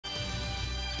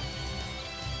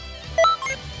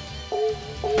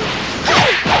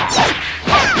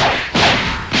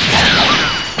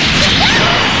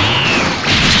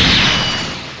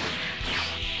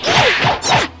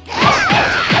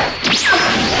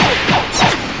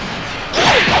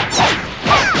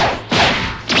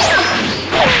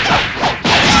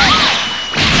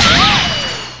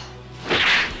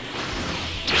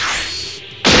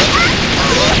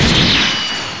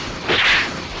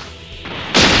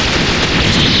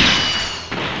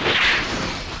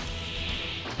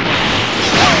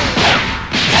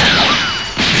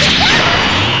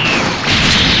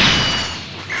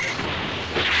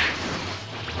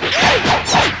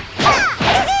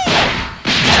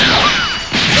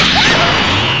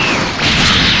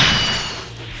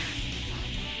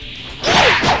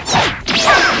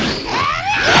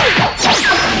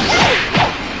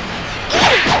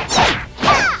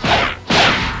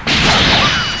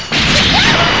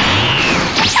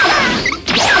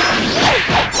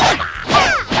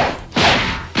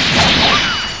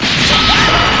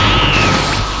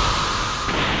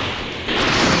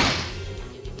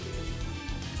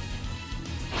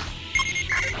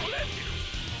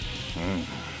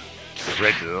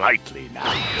Tread lightly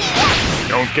now.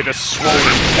 Don't get a swollen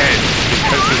head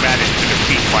because you managed to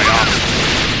defeat my opponent.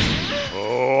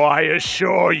 Oh, I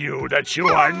assure you that you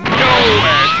are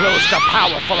nowhere close to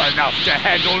powerful enough to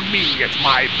handle me at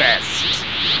my best.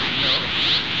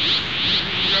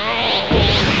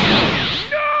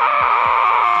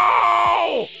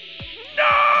 No!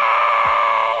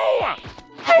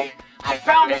 Hey, I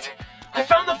found it! I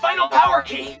found the final power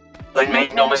key! But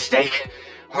make no mistake,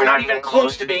 we're not even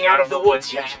close to being out of the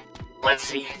woods yet. Let's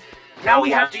see. Now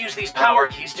we have to use these power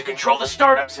keys to control the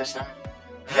startup system.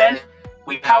 Then,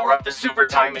 we power up the super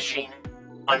time machine.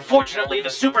 Unfortunately, the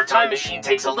super time machine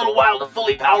takes a little while to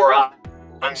fully power up.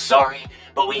 I'm sorry,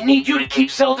 but we need you to keep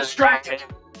Cell distracted.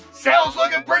 Cell's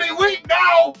looking pretty weak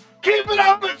now! Keep it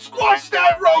up and squash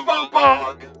that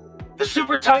Robo-Bug! The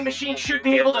super time machine should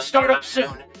be able to start up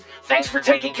soon. Thanks for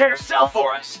taking care of Cell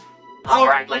for us.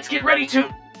 Alright, let's get ready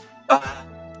to...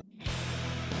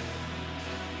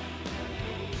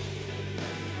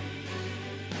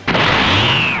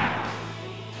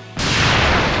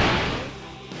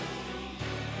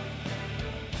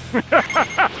 Wait a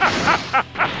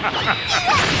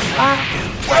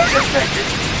second!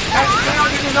 That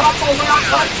sounded an awful lot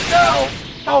like Cell!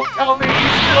 Don't tell me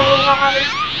he's still alive!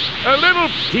 A little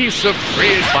piece of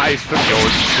free advice from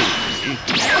yours truly.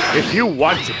 If you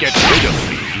want to get rid of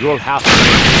me, you'll have to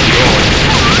make yours.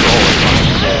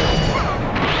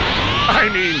 I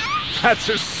mean, that's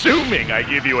assuming I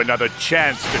give you another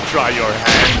chance to try your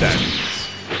hand at this.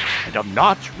 And I'm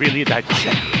not really that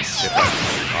generous, if I'm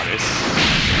honest.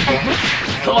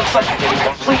 It looks like you're getting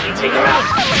completely taken out.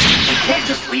 We can't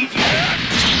just leave you there.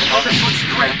 Oh, this looks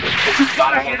great, but you've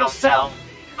got to handle Cell.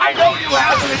 I know you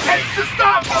have what it takes to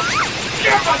stop him!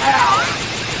 Give him hell!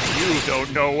 You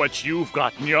don't know what you've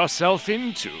gotten yourself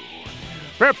into.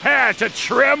 Prepare to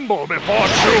tremble before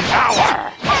true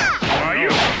power! Are you?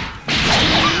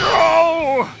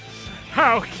 No!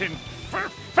 How can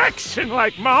perfection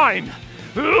like mine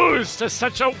lose to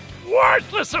such a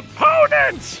worthless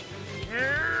opponent?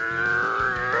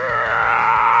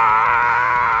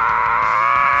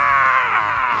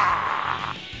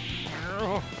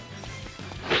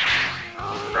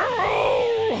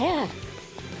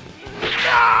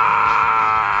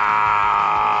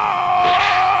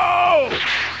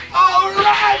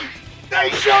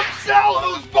 Shook Cell,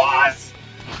 who's boss?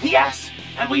 Yes,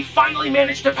 and we finally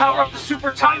managed to power up the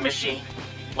super time machine.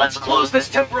 Let's close this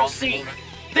temporal scene.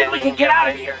 Then we can get out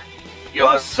of here.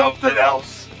 You're something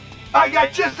else. I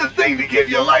got just the thing to give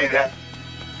you later.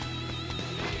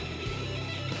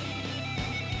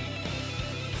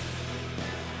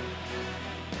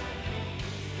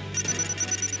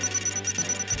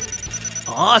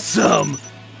 Awesome!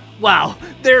 Wow,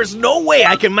 there's no way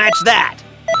I can match that!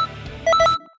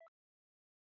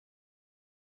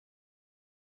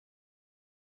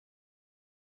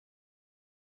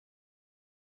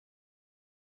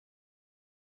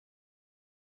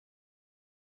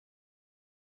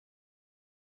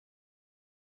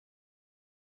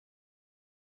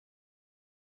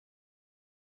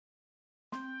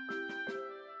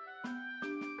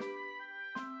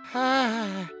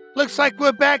 Looks like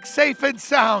we're back safe and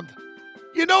sound.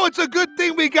 You know, it's a good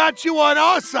thing we got you on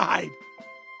our side.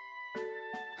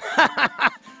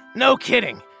 No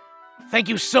kidding. Thank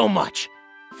you so much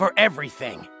for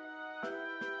everything.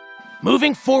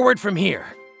 Moving forward from here,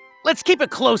 let's keep a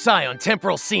close eye on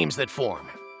temporal seams that form.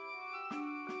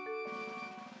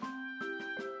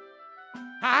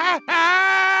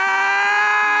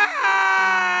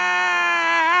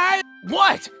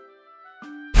 What?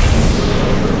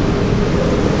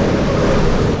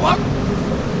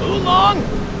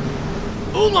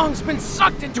 Oolong's been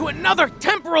sucked into another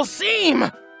temporal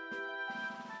seam!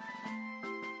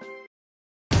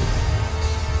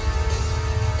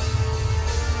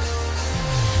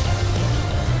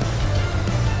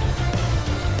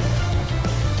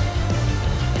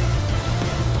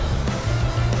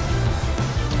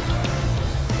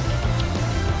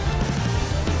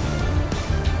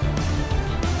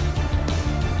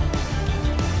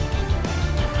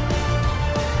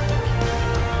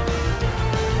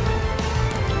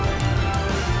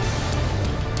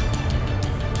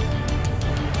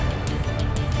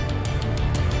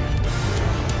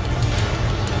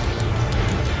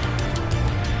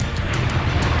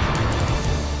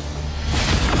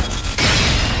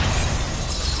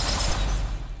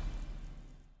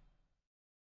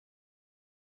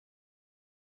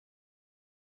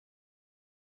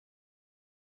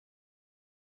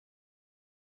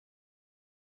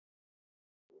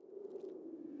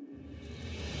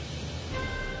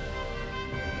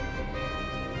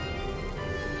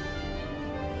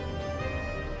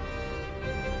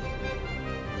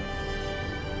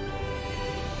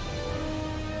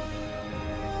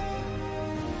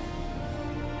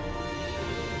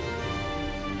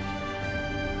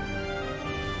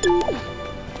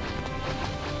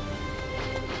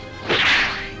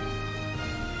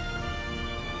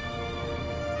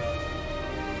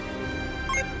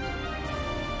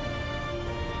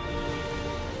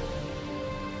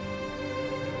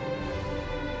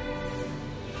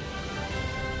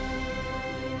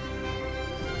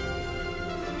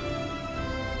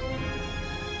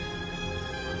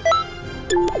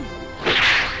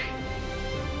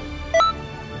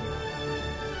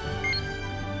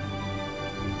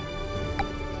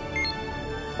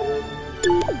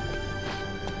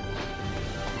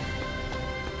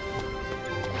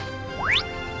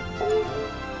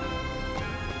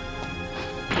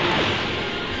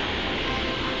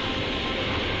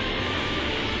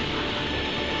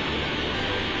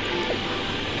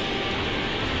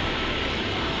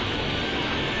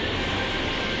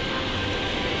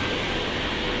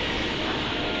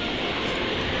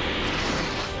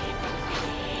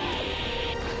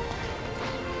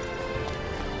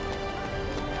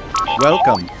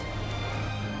 Welcome.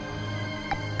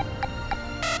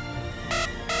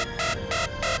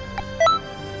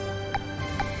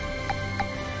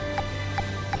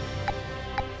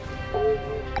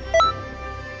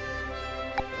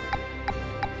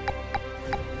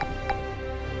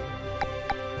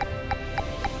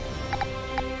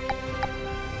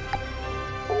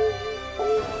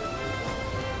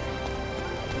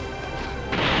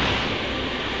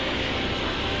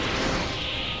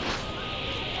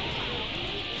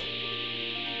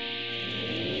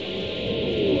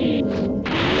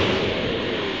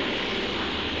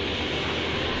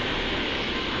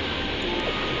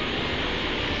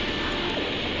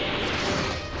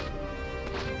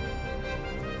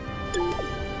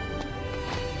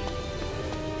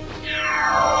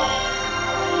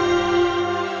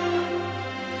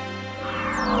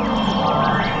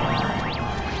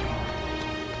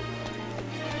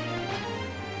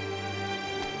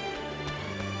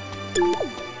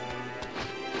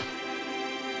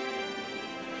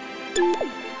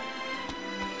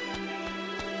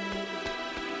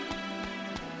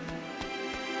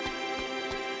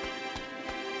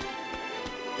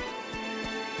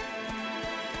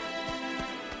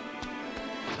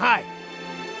 Hi.